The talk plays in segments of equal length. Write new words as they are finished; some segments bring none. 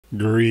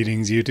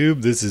Greetings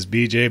YouTube, this is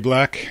BJ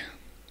Black,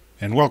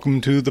 and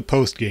welcome to the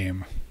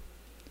post-game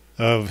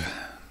of,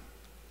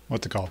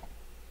 what's it called?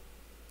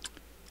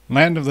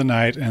 Land of the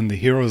Night and the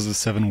Heroes of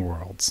Seven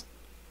Worlds.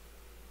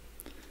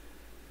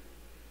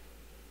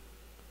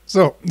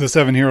 So, the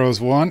Seven Heroes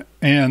won,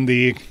 and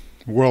the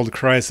world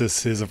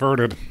crisis is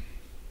averted.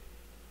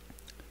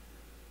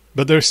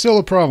 But there's still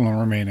a problem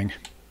remaining.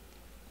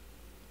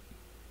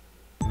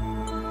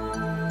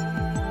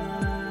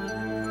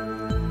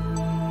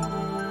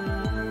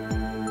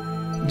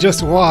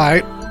 Just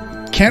why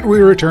can't we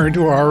return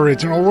to our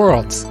original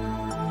worlds?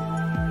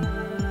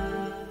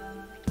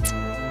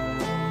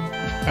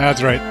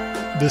 That's right,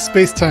 the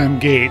space-time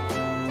gate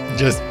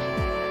just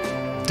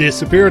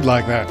disappeared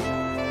like that.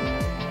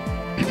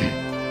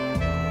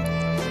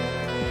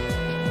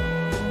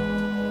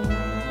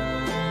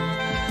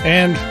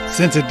 And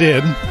since it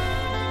did,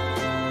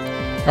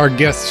 our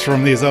guests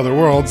from these other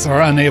worlds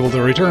are unable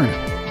to return.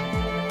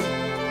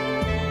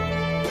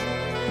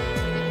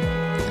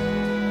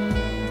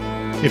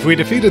 If we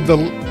defeated the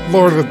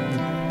Lord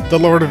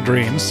of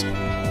Dreams,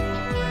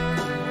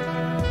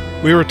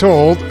 we were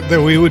told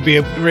that we would be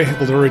able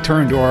to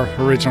return to our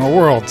original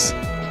worlds.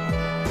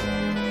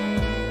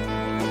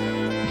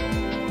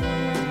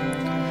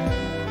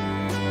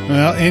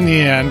 Well, in the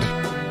end,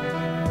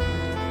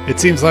 it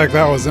seems like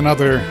that was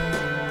another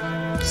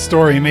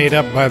story made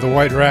up by the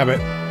White Rabbit.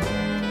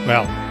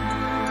 Well,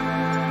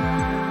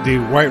 the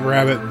White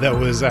Rabbit that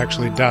was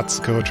actually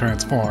Datsuko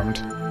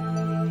transformed.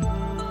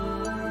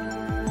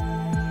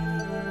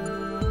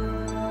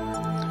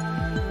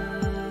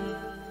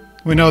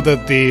 We know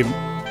that the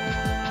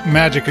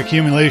magic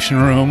accumulation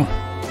room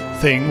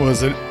thing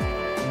was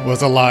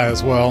a lie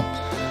as well.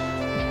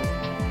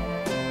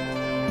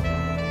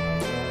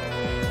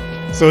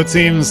 So it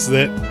seems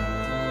that,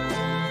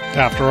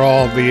 after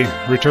all, the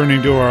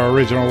returning to our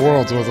original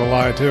worlds was a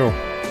lie too.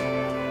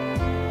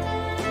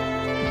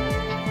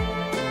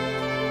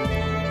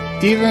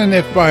 Even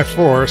if by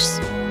force,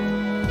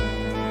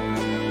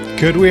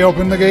 could we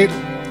open the gate?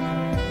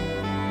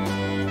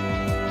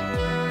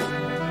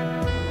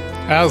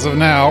 As of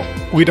now,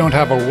 we don't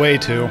have a way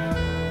to.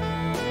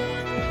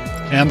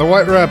 And the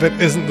White Rabbit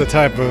isn't the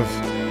type of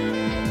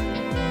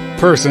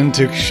person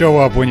to show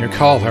up when you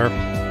call her.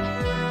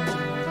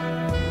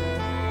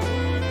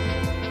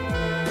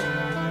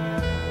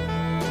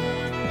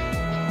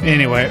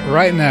 Anyway,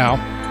 right now,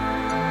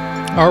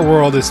 our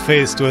world is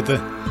faced with a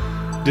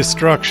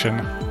destruction.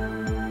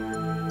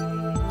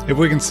 If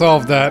we can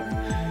solve that,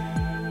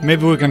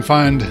 maybe we can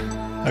find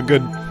a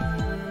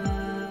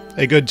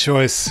good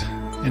choice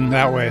in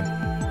that way.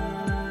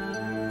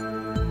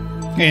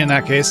 In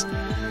that case,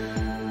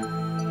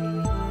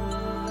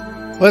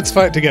 let's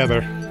fight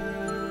together.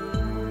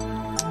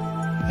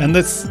 And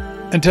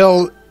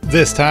until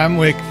this time,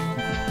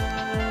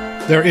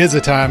 there is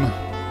a time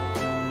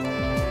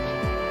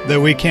that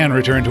we can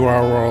return to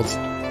our worlds.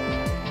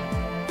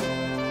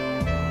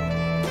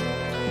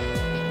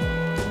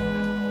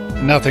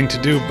 Nothing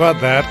to do but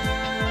that.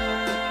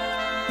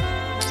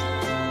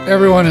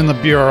 Everyone in the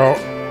Bureau,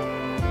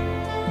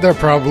 they're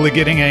probably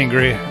getting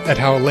angry at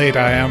how late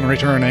I am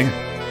returning.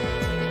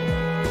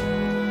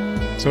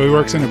 So he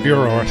works in a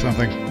bureau or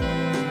something.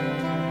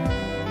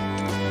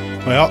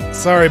 Well,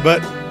 sorry,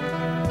 but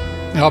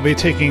I'll be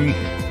taking...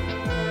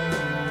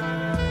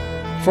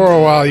 For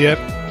a while yet,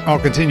 I'll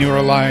continue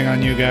relying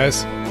on you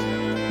guys.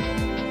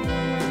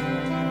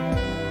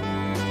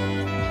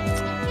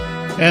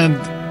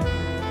 And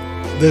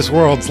this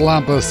world's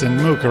Lampas and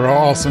Mukuro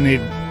also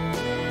need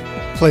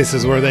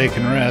places where they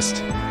can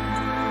rest.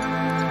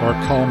 Or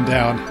calm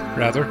down,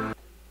 rather.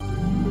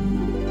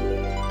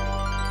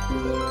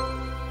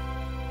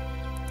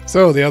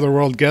 So, the other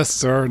world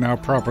guests are now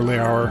properly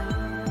our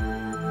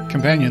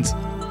companions.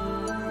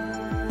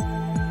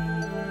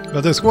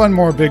 But there's one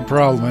more big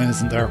problem,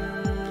 isn't there?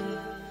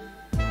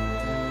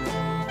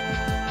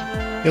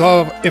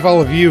 If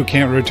all of you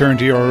can't return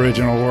to your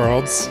original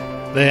worlds,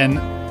 then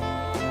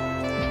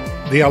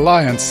the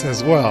Alliance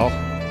as well.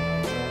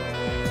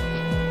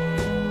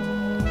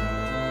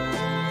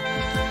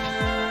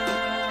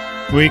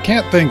 We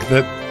can't think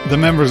that the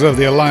members of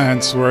the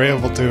Alliance were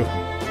able to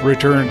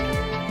return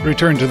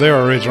to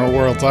their original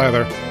worlds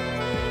either.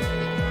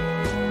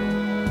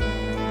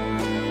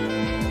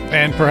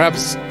 And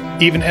perhaps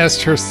even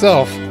Est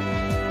herself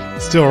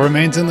still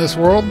remains in this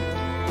world?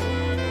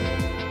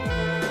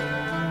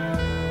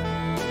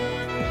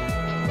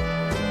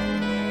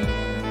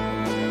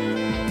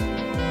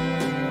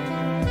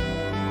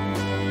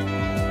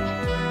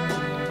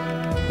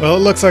 Well, it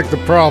looks like the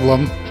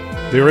problem,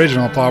 the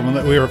original problem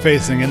that we were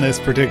facing in this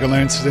particular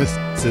instance,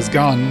 is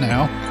gone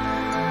now.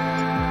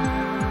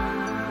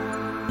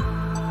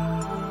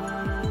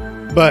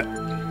 But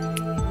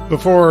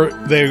before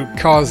they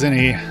cause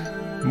any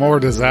more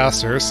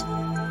disasters,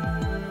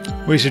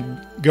 we should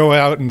go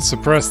out and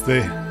suppress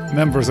the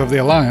members of the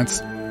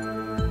Alliance.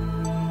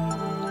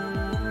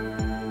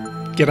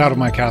 Get out of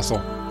my castle.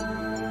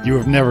 You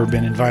have never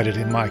been invited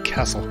in my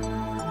castle.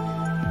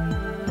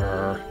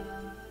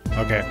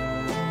 Okay.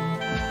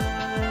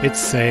 it's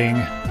saying.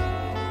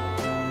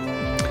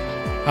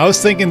 I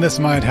was thinking this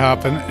might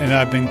happen, and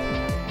I've been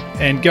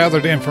and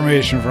gathered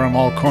information from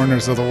all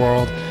corners of the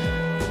world.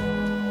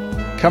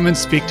 Come and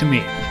speak to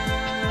me.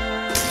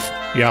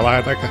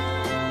 Yeah,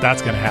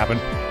 that's gonna happen.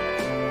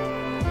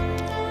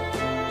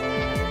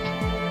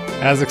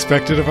 As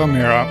expected of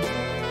Amira,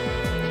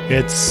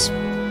 it's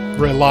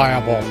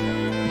reliable.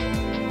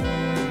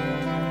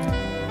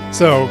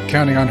 So,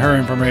 counting on her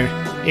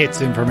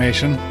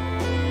information,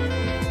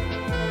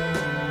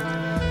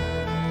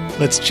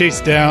 let's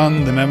chase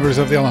down the members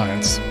of the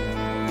Alliance.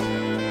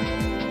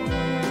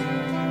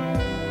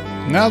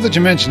 Now that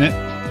you mention it,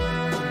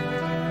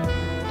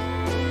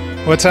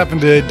 what's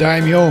happened to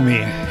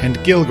Daimyomi and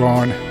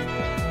Gilgorn?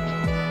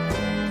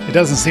 It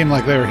doesn't seem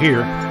like they're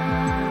here.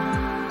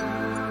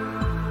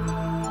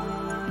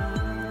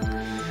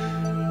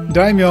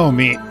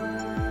 Daimyomi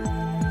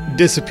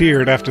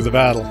disappeared after the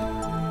battle.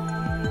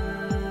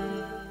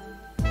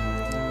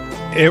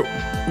 It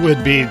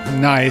would be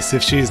nice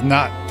if she's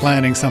not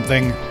planning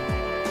something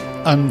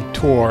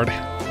untoward.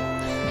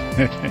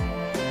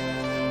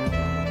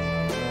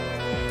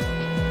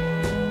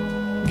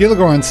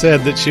 Gilgorn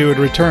said that she would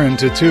return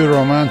to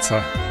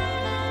Romanza.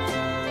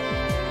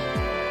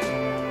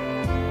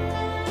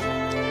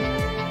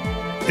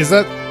 Is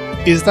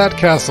that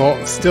castle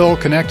still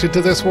connected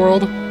to this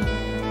world?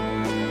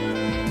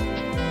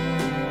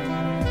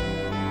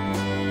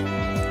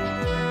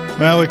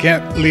 Well, we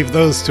can't leave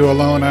those two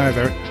alone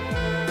either.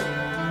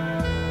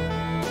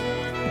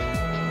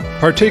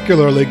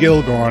 Particularly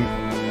Gilgorn.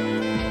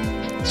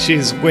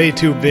 She's way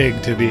too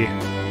big to be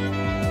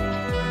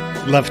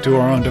left to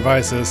her own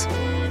devices.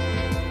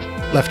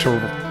 Left to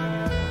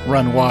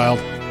run wild.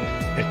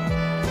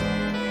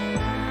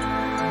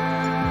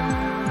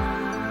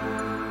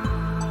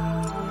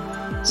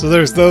 So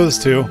there's those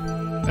two,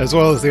 as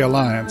well as the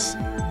Alliance.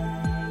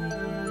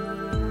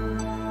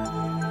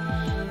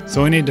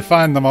 So we need to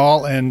find them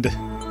all and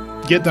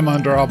get them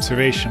under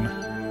observation.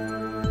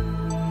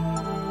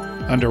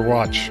 Under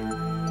watch.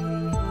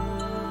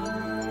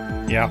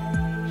 Yeah.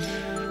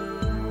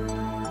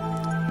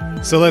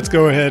 So let's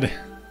go ahead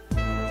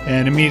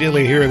and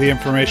immediately hear the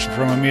information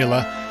from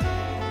Amila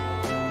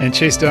and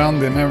chase down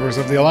the members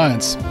of the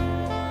Alliance.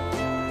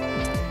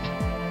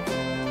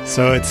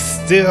 So it's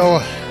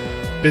still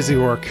busy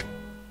work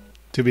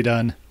to be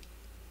done.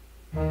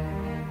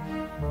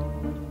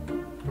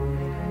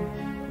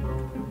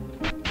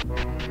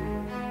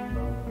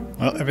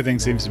 Well, everything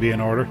seems to be in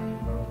order.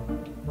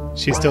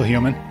 She's still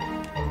human.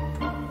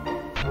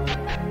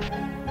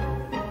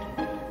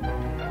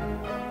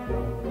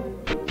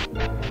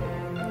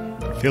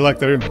 I feel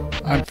like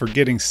I'm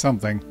forgetting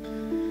something.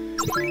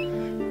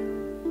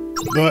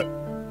 But,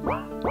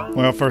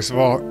 well, first of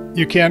all,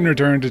 you can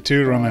return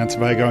to Romance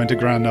by going to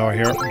Grand Noah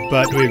here,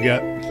 but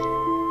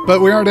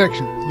we aren't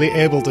actually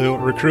able to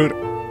recruit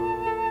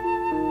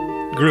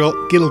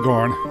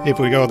Gilgorn if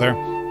we go there.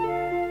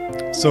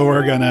 So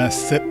we're gonna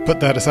put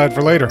that aside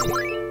for later.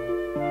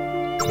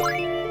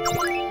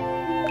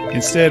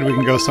 Instead, we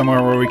can go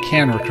somewhere where we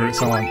can recruit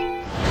someone.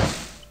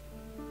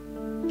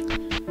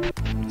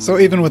 So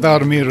even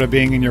without Amira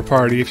being in your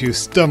party, if you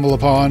stumble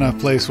upon a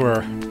place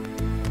where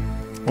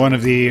one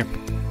of the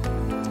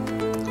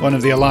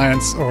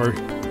Alliance or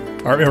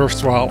our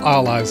erstwhile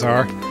allies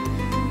are,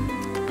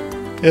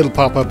 it'll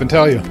pop up and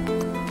tell you.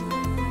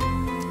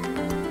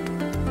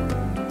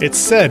 It's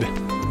said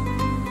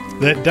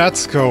that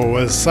Datsuko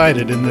was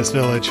sighted in this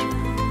village.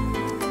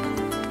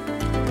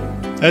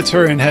 Let's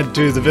hurry and head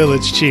to the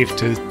village chief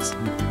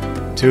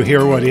to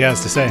hear what he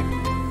has to say.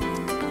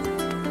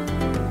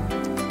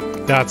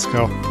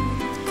 Datsuko,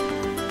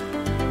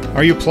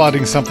 are you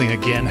plotting something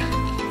again?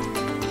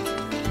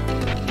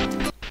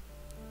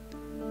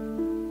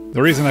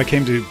 The reason I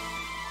came to...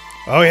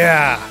 Oh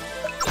yeah!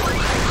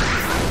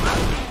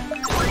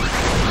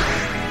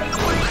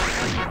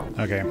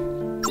 Okay.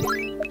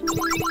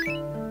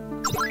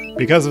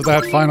 Because of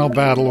that final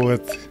battle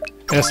with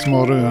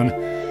Estmorun,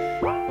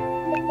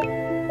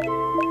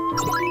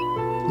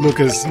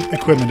 Luca's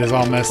equipment is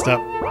all messed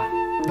up.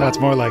 That's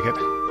more like it.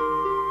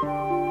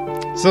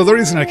 So the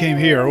reason I came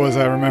here was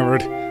I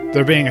remembered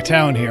there being a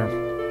town here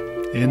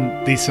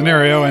in the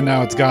scenario, and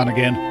now it's gone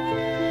again.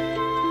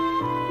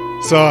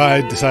 So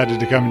I decided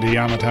to come to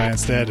Yamatai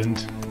instead, and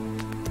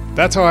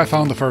that's how I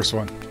found the first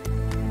one.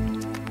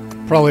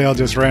 Probably I'll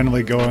just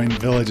randomly go in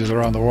villages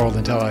around the world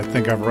until I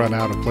think I've run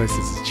out of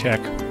places to check.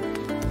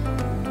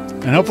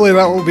 And hopefully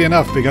that will be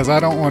enough, because I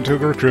don't want to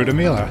recruit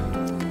Amila.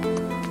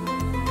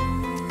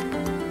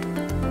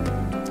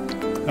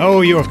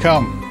 Oh, you have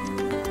come.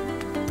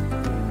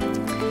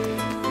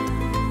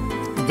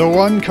 The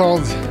one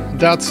called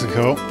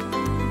Datsuko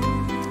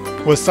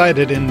was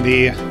sighted in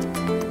the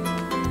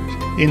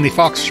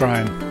Fox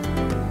Shrine.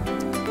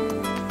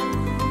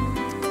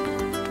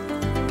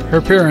 Her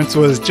appearance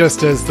was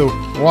just as the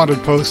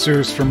wanted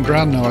posters from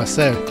Grand Noah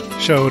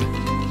showed.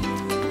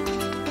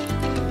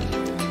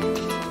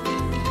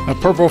 A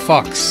purple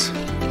fox.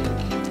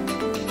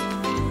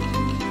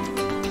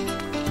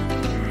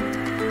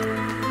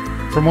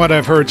 From what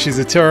I've heard, she's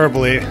a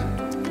terribly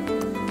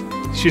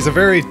she's a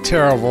very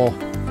terrible,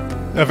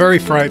 a very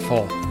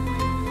frightful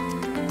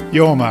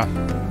Yoma.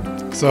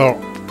 So,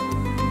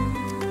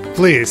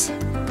 please,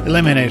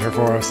 eliminate her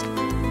for us.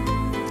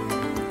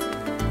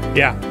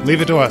 Yeah,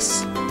 leave it to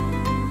us.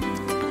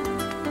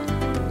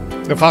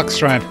 The Fox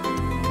Shrine.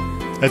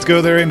 Let's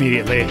go there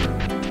immediately.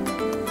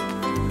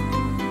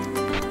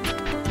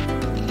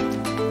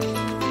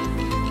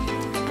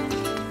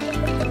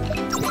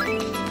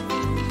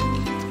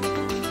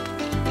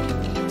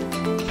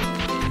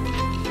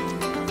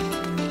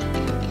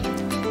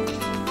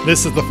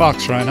 This is the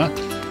Fox Shrine, huh?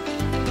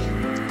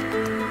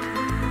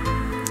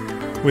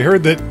 We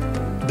heard that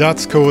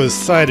Datsuko was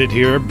sighted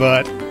here,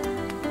 but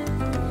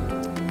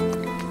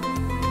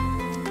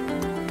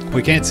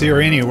we can't see her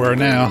anywhere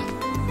now.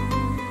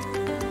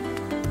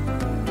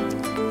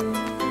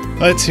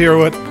 Let's hear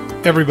what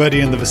everybody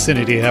in the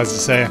vicinity has to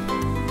say.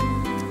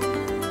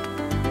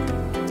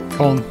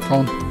 Colin.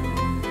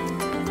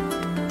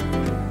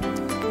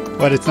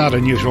 But it's not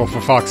unusual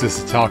for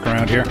foxes to talk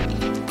around here.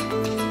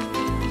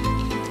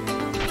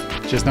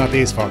 Just not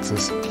these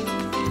foxes.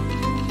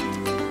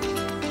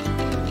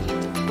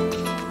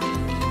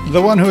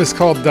 The one who is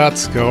called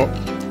Datsuko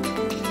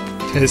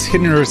has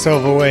hidden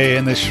herself away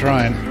in this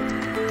shrine,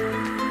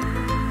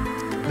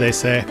 they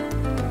say.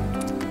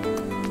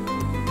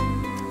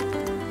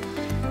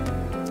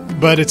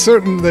 But it's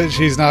certain that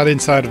she's not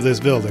inside of this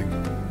building.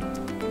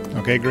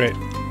 Okay, great.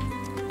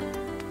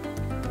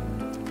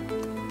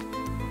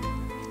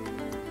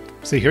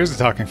 See, here's the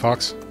talking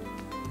fox.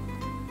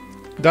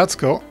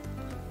 Datsuko.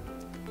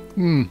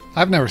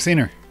 I've never seen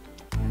her.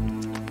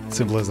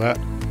 Simple as that.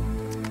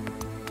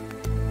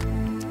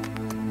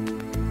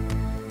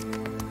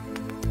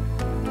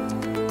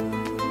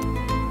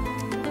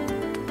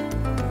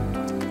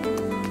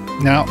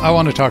 Now, I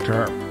want to talk to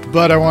her,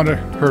 but I want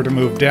her to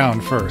move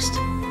down first.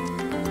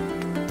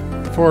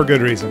 For a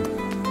good reason.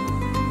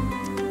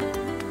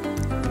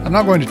 I'm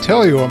not going to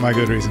tell you what my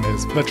good reason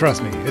is, but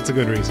trust me, it's a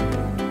good reason.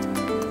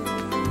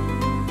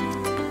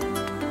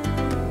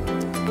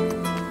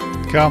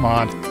 Come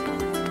on.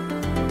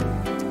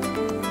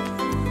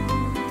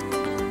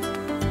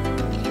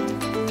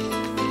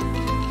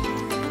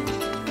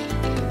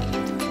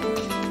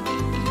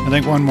 I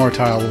think one more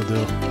tile will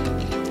do.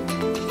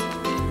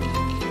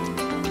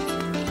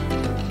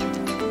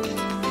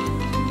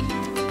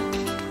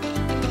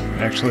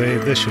 Actually,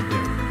 this should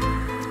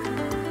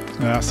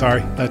do.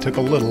 Sorry, that took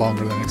a little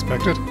longer than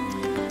expected.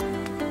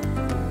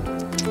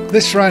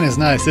 This shrine is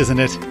nice, isn't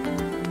it?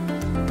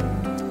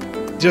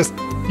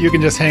 You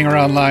can just hang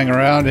around lying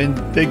around and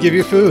they give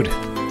you food.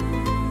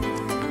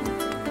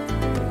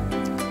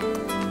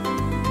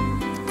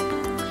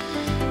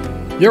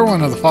 You're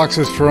one of the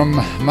foxes from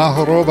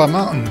Mahoroba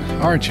Mountain,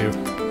 aren't you?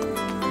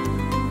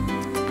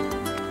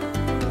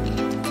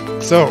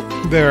 So,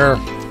 their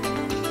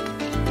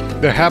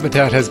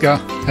habitat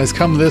has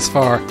come this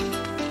far.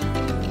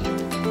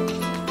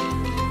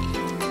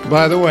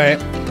 By the way,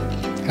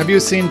 have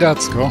you seen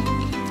Datsuko?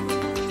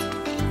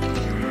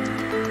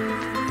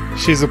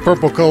 She's a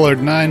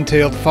purple-colored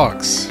nine-tailed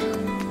fox.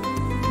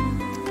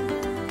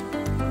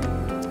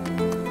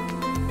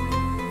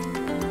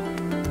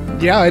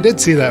 Yeah, I did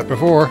see that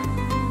before.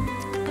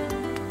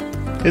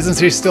 Isn't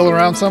she still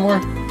around somewhere?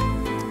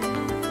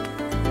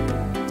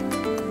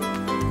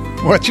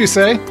 What you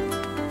say?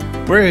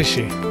 Where is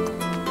she?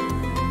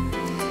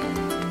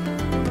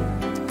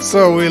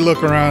 So we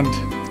look around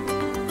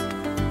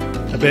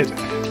a bit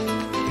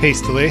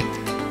hastily,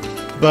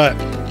 but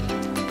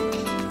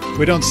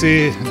we don't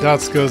see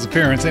Datsuko's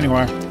appearance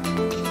anywhere.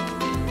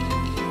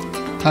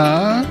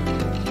 Huh?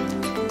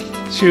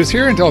 She was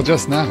here until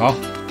just now.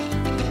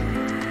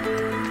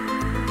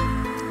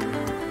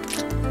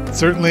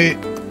 Certainly,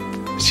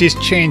 she's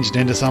changed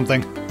into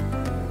something.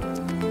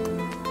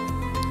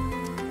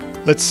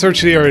 Let's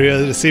search the area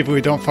to see if we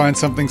don't find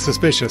something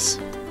suspicious.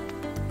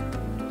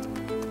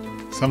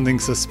 Something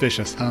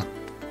suspicious, huh?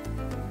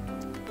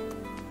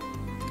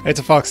 It's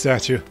a fox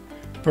statue.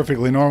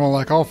 Perfectly normal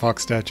like all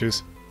fox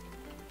statues.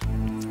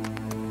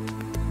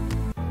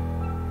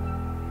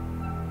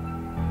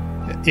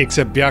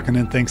 Except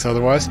Byakunin thinks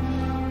otherwise.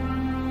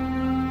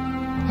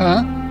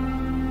 Huh?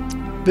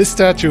 This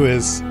statue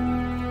is...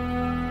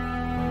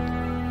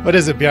 What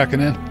is it,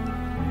 Byakunin?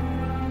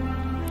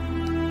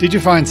 Did you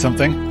find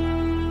something?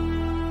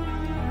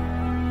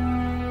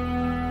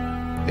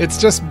 It's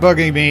just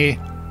bugging me.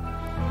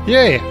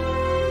 Yay!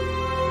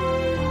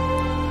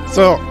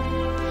 So,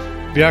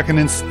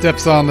 Byakunin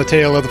steps on the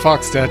tail of the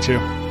fox statue.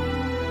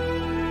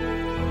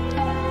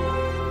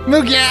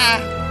 Mugya!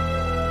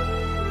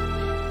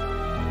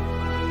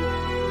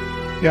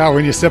 Yeah,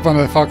 when you step on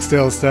the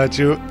foxtail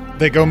statue,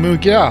 they go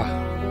Mugya.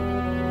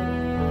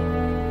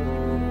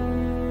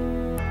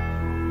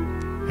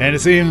 And it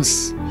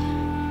seems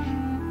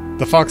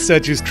the fox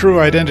statue's true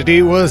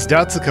identity was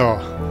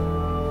Datsuko.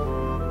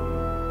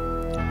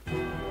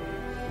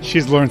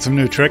 She's learned some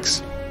new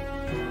tricks.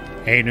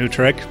 A new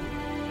trick.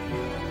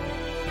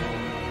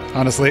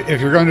 Honestly, if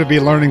you're going to be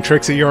learning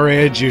tricks at your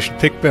age, you should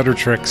pick better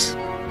tricks.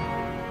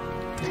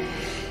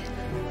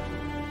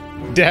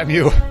 Damn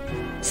you.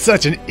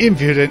 Such an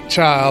impudent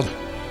child.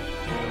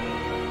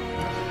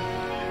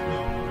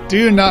 Do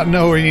you not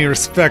know any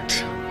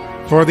respect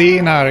for the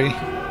Inari?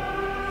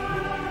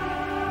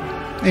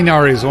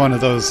 Inari is one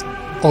of those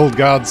old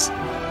gods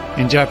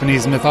in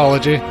Japanese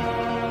mythology,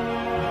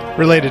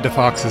 related to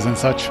foxes and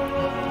such.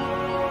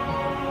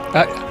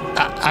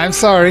 I'm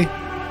sorry,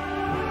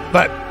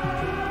 but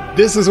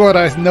this is what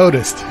I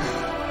noticed.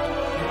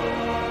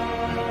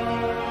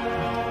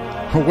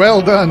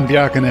 Well done,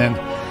 Byakunin.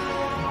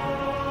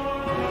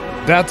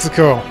 That's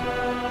cool.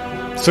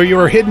 So you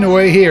were hidden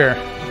away here.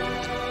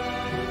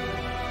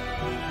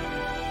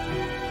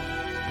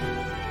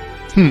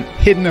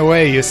 Hidden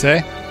away, you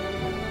say?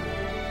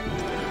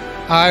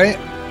 I,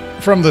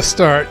 from the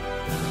start,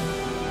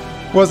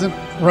 wasn't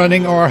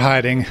running or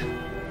hiding.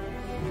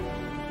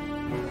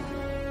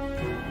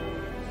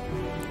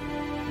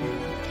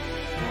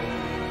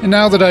 And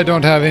now that I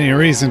don't have any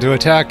reason to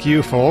attack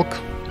you folk,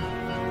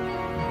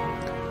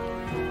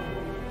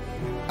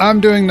 I'm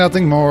doing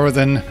nothing more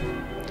than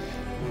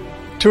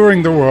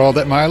touring the world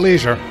at my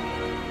leisure.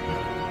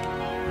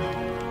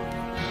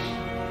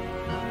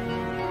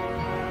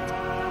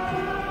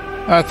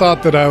 I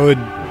thought that I would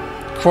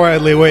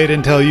quietly wait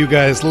until you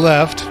guys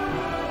left.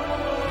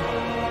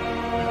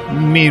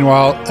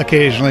 Meanwhile,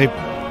 occasionally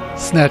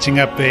snatching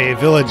up a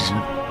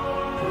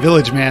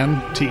village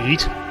man to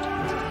eat.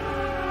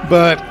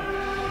 But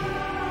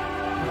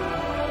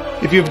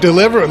if you've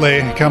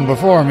deliberately come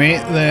before me,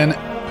 then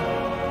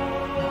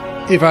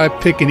if I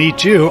pick and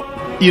eat you,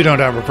 you don't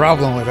have a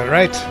problem with it,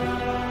 right?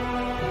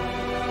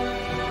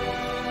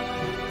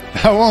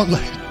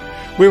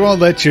 We won't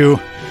let you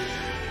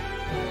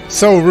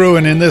sow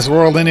ruin in this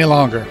world any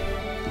longer.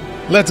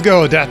 Let's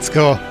go,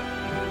 Datsuko.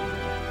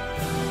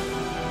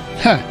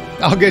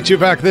 I'll get you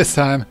back this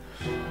time.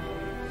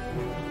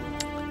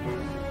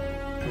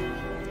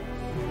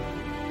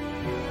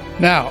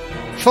 Now,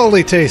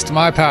 fully taste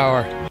my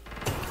power.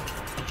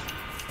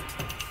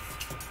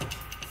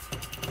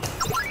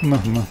 You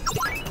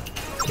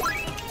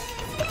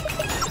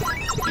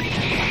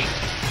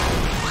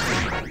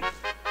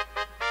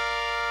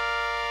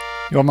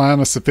want my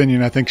honest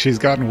opinion, I think she's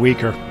gotten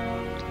weaker.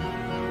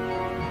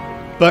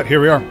 But here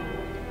we are.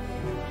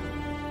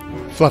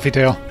 Fluffy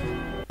tail.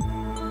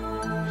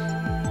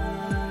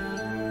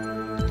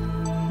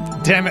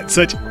 Damn it,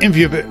 such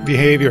impudent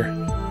behavior.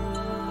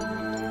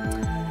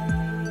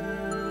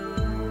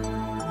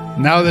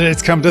 Now that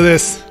it's come to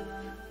this,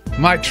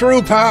 my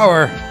true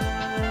power.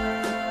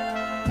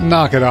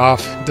 Knock it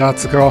off,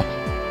 Datsuko.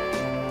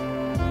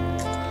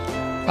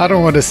 I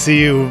don't want to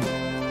see you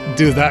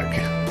do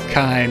that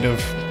kind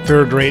of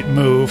third-rate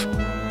move.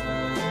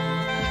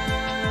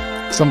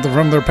 Something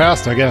from their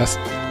past, I guess.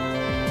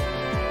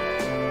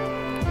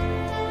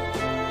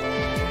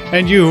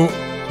 And you,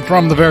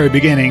 from the very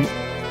beginning,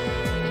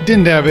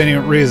 didn't have any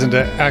reason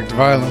to act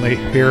violently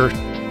here.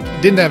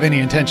 Didn't have any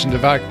intention to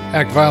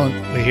act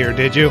violently here,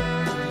 did you?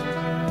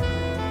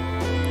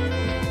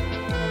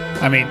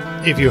 I mean,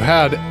 if you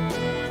had,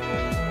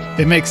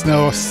 it makes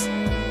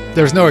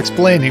there's no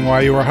explaining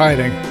why you were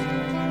hiding.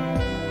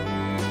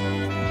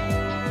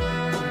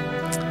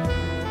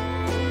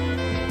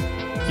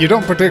 You're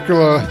not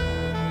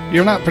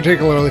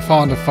particularly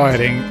fond of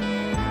fighting.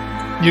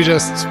 You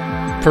just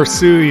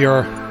pursue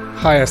your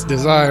highest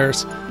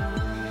desires.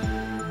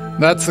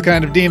 That's the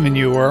kind of demon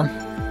you were.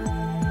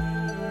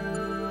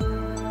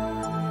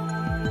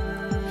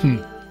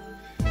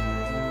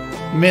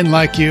 Men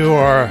like you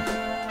are...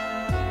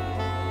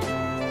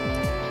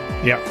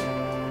 Yeah.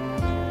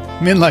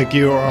 Men like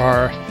you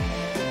are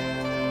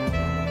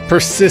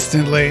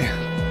persistently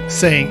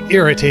saying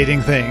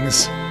irritating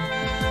things.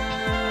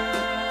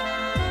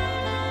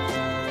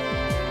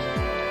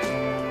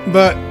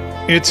 But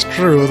it's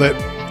true that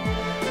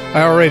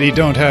I already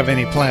don't have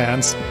any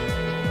plans.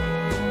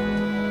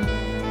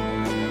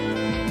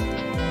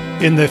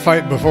 In the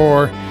fight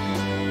before,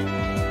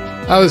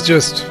 I was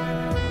just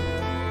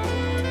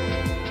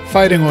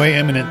fighting away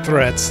imminent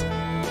threats.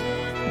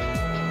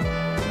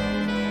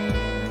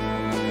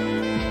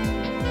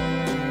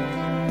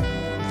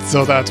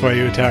 So that's why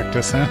you attacked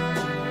us, huh?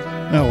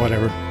 Oh,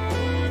 whatever.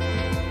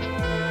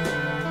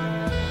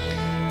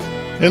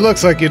 It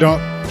looks like you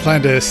don't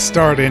plan to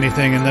start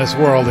anything in this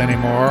world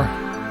anymore.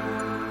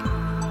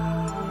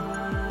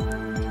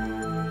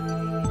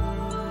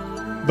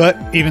 But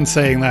even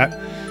saying that,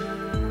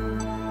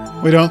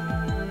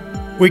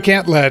 we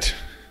can't let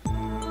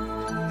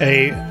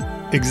a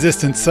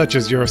existence such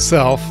as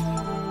yourself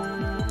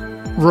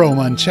roam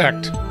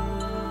unchecked.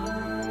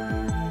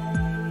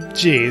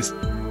 Jeez,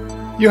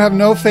 you have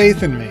no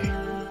faith in me.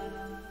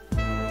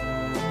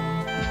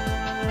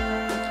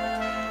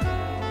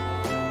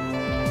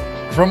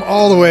 From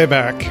all the way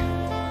back,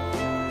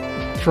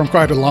 from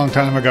quite a long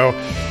time ago,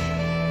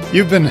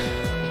 you've been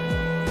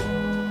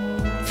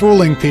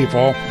fooling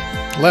people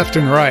left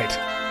and right.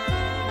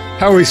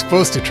 How are we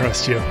supposed to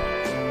trust you?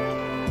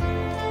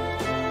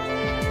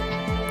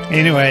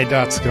 Anyway,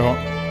 Datsuko,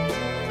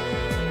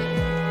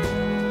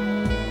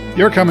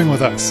 you're coming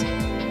with us.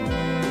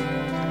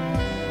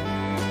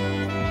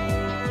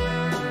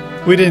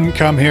 We didn't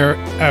come here,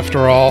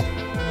 after all,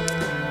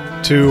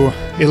 to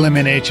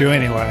eliminate you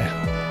anyway.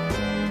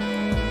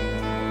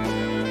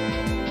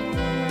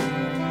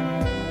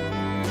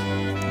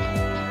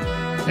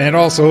 And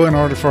also, in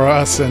order for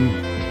us and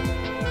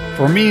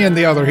for me and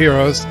the other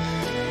heroes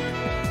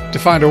to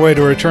find a way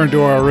to return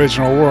to our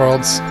original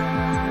worlds,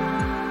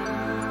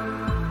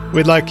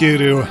 we'd like you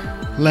to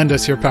lend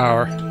us your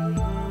power.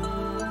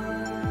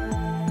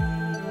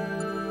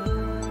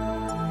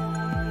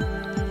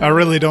 I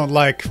really don't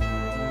like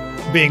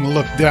being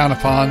looked down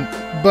upon,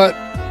 but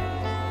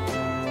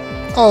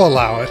I'll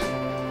allow it.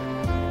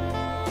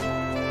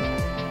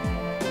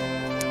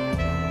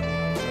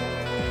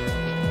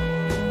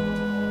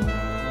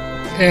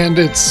 And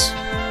it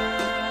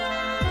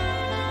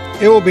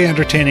will be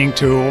entertaining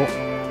to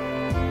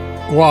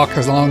walk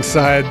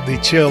alongside the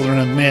children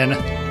of men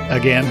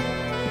again.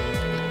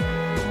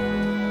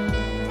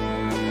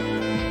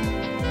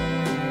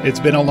 It's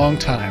been a long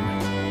time.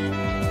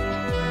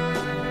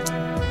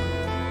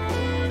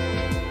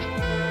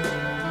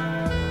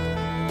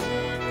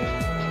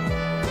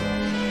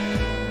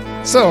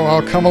 So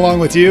I'll come along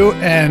with you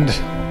and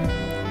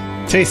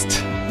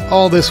taste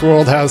all this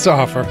world has to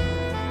offer.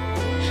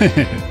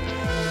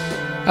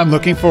 I'm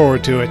looking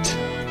forward to it.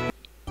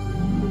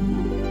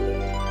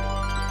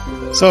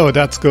 So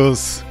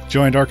Datsuko's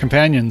joined our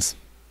companions.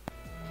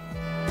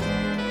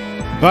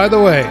 By the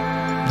way,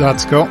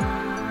 Datsuko,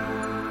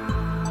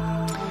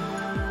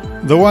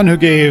 the one who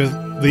gave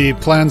the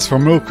plans for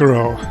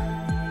Mukuro,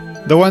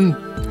 the one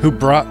who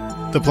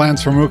brought the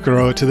plans for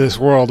Mukuro to this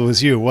world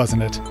was you,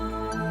 wasn't it?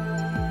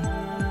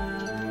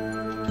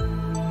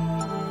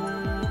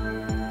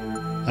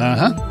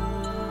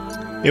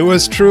 Uh-huh. It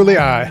was truly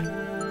I.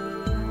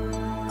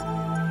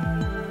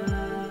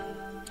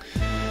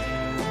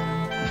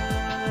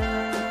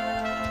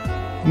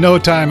 No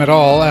time at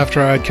all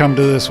after I'd come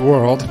to this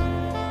world,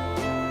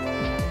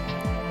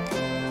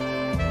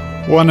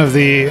 one of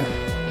the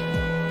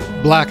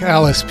Black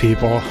Alice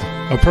people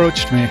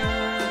approached me.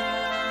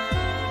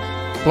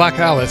 Black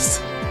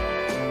Alice.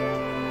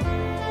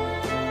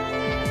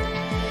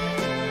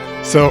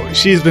 So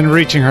she's been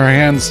reaching her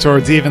hands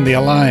towards even the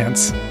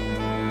Alliance.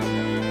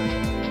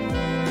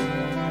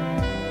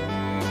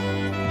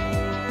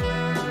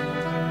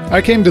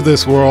 I came to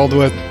this world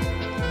with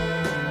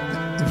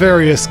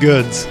various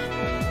goods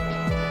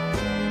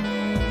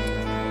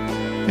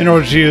in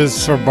order to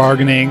use for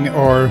bargaining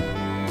or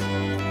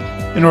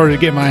in order to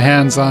get my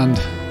hands on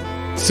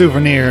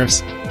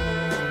souvenirs.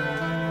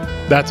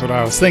 That's what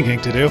I was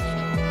thinking to do.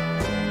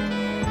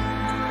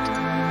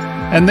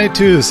 And they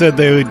too said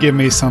they would give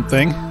me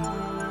something,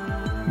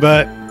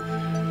 but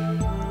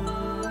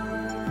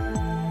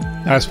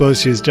I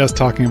suppose she's just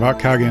talking about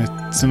Kage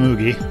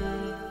Tsumugi.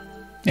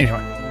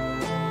 Anyway,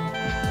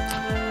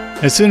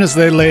 as soon as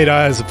they laid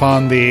eyes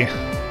upon the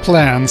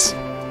plans,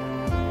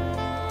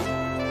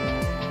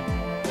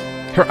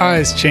 her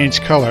eyes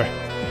changed color.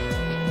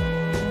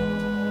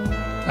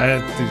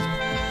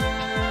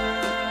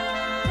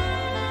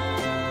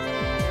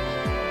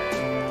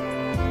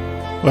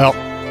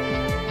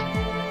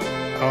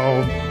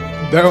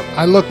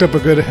 I looked up a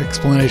good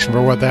explanation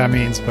for what that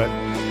means, but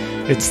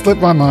it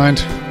slipped my mind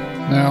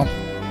now.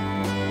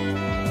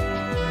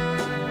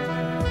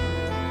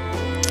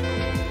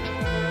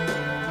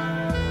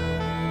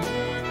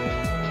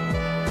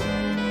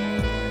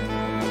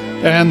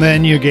 And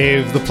then you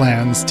gave the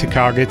plans to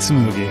Kage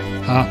Tsumugi,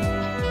 huh?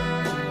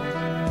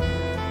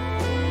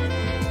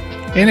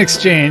 In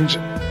exchange,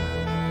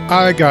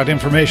 I got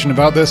information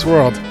about this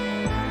world.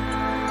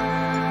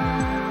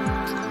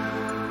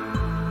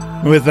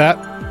 With that,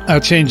 I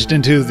changed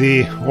into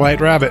the White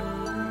Rabbit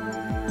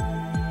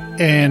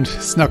and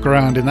snuck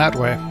around in that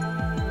way.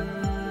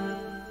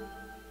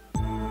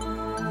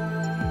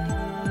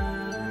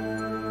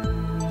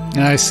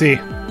 I see.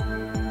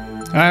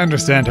 I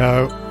understand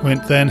how it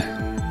went then.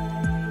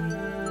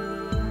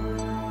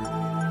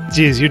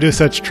 Geez, you do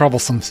such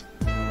troublesome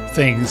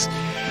things.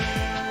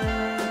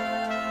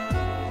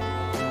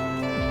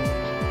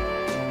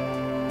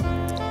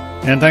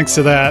 And thanks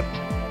to that,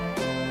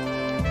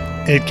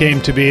 it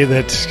came to be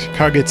that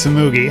Kage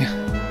Tsumugi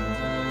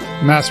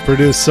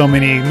mass-produced so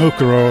many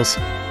Mukuros.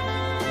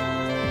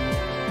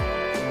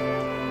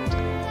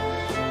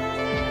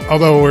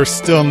 Although we're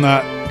still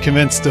not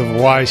convinced of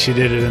why she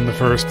did it in the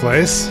first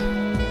place.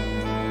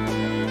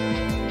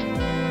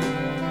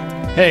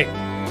 Hey,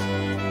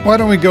 why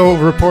don't we go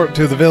report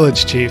to the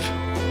village chief?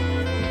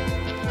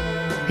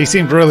 He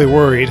seemed really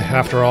worried,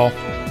 after all.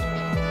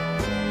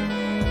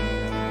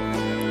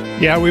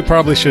 Yeah, we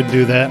probably should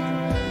do that.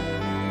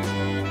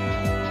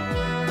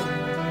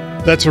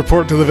 Let's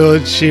report to the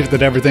village chief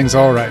that everything's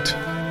alright.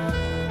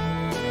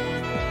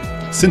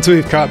 Since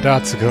we've caught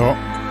Datsuko,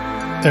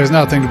 there's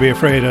nothing to be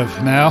afraid of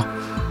now.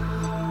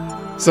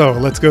 So,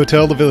 let's go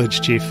tell the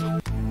village chief.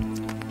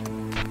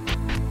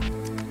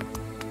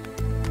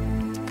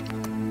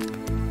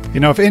 You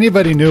know, if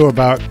anybody knew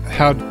about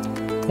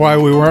why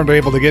we weren't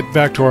able to get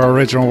back to our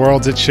original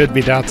worlds, it should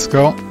be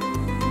Datsuko.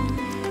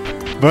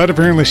 But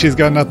apparently she's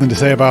got nothing to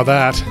say about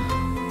that.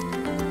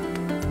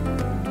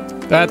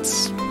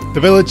 That's the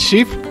village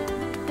chief?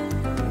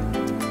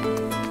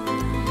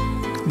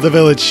 The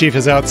village chief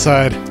is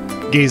outside,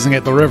 gazing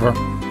at the river,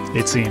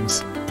 it seems.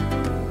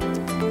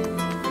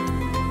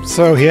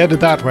 So he headed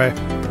that way.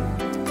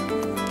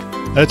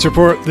 Let's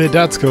report the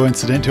Datsuko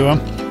incident to him.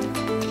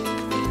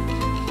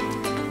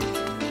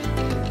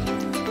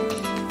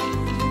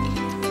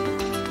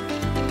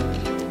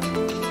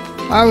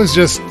 I was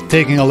just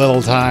taking a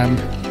little time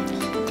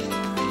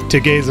to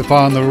gaze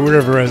upon the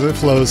river as it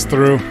flows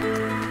through.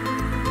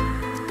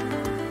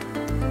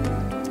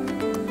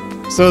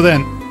 So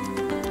then,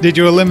 did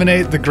you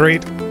eliminate the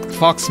great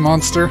fox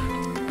monster?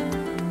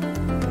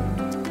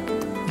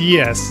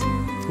 Yes,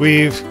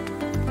 we've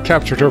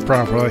captured her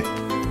properly.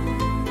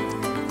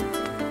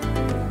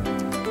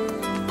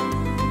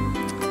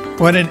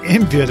 What an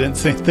impudent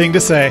thing to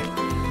say.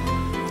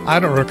 I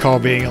don't recall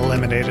being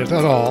eliminated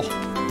at all.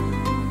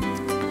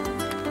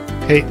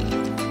 Hey,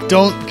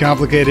 don't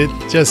complicate it,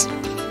 just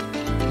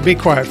be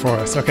quiet for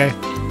us, okay?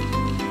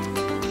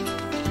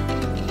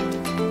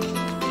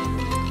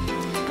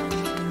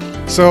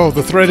 So,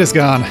 the threat is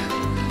gone.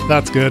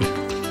 That's good.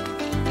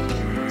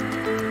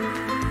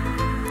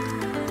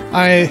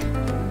 I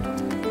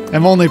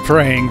am only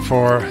praying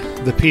for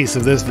the peace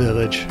of this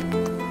village.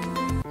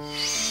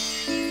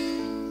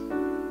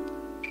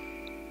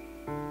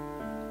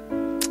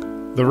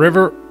 The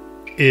river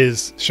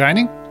is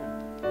shining.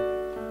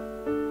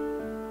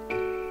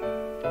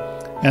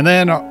 And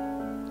then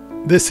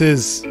this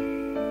is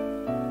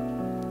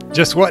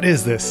just, what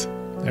is this?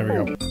 There we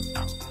go.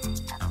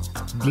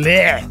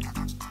 Bleh.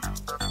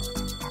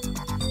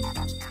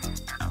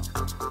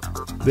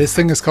 This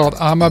thing is called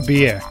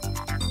Amabie,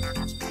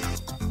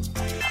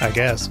 I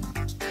guess.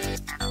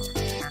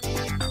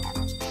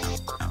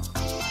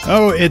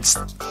 Oh, it's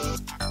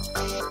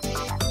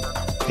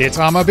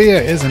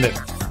Amabie, isn't it?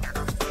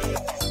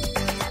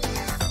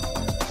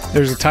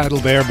 There's a title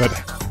there, but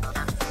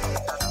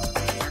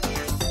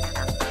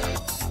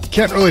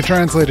can't really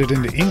translate it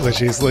into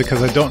English easily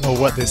because I don't know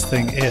what this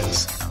thing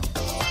is.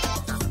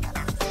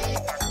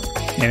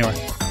 Anyway.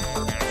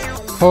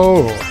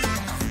 Oh,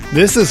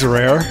 this is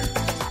rare.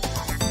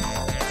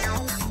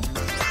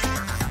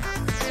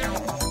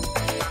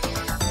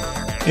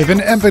 If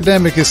an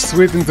epidemic is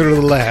sweeping through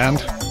the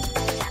land,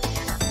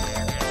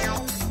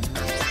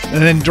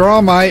 and then draw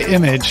my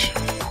image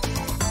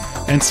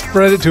and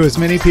spread it to as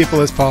many people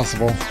as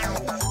possible.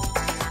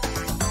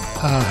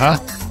 Uh-huh.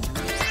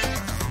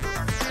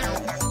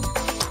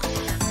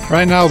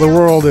 Right now the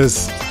world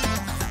is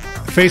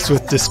faced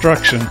with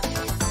destruction.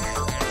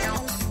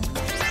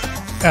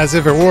 As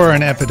if it were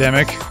an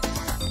epidemic.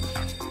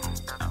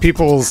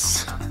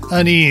 People's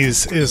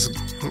unease is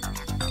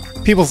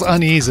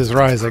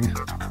rising.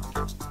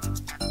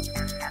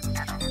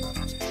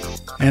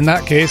 In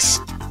that case,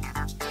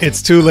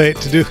 it's too late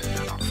to do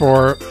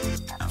for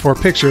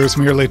pictures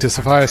merely to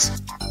suffice.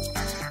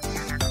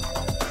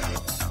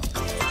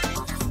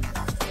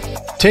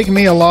 Take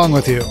me along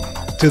with you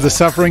to the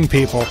suffering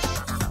people.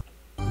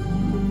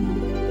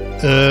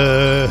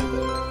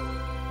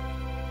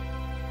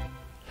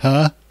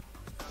 Huh?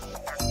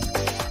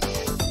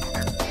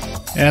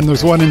 And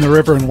there's one in the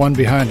river and one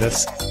behind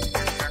us.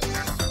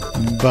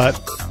 But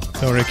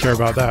don't really care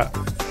about that.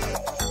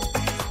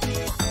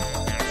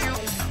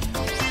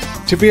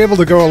 To be able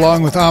to go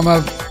along with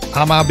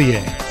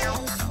Amabie.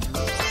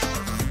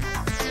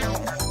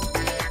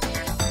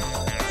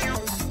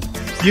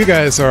 You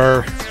guys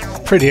are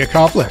pretty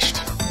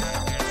accomplished,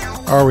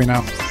 are we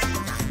now?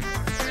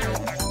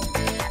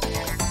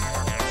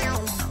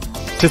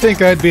 To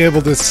think I'd be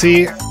able to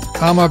see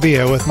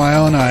Amabie with my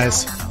own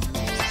eyes.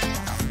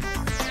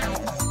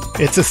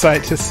 It's a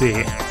sight to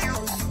see.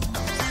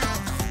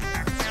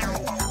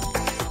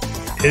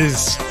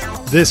 Is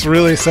this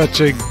really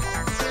such a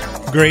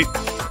great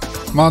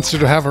monster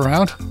to have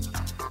around?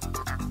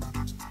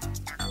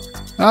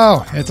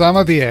 Oh, it's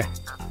Amabie.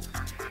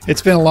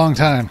 It's been a long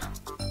time.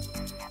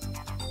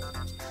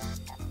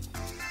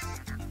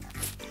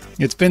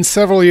 It's been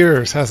several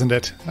years, hasn't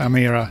it,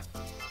 Amira?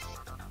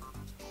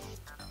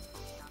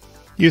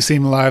 You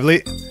seem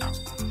lively,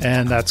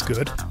 and that's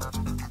good.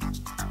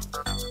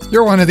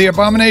 You're one of the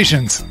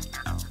abominations.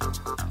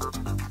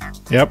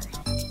 Yep.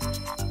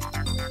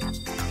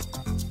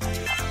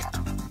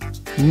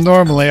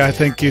 Normally, I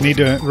think you need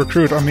to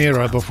recruit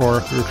Amira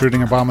before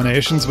recruiting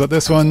abominations, but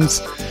this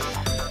one's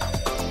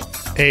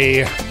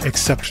an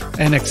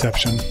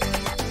exception.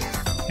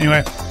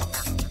 Anyway,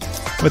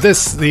 with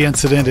this, the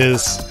incident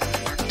is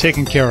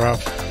taken care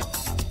of.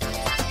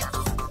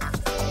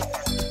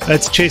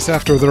 Let's chase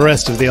after the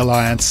rest of the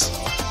Alliance.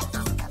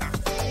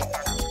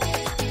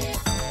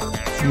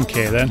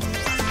 Okay, then.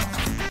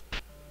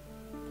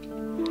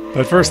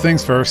 But first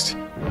things first.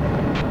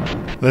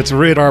 Let's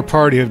rid our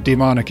party of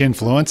demonic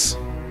influence.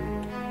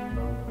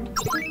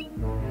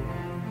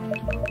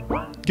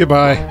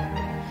 Goodbye.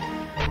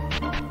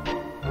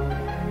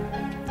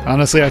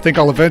 Honestly, I think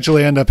I'll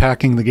eventually end up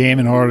hacking the game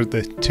in order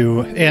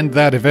to end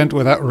that event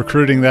without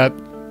recruiting that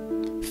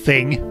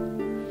thing.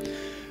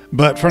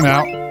 But for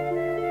now,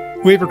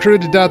 We've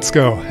recruited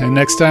Datsuko, and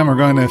next time we're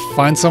going to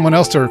find someone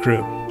else to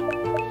recruit.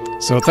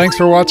 So thanks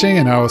for watching,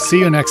 and I will see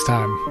you next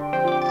time.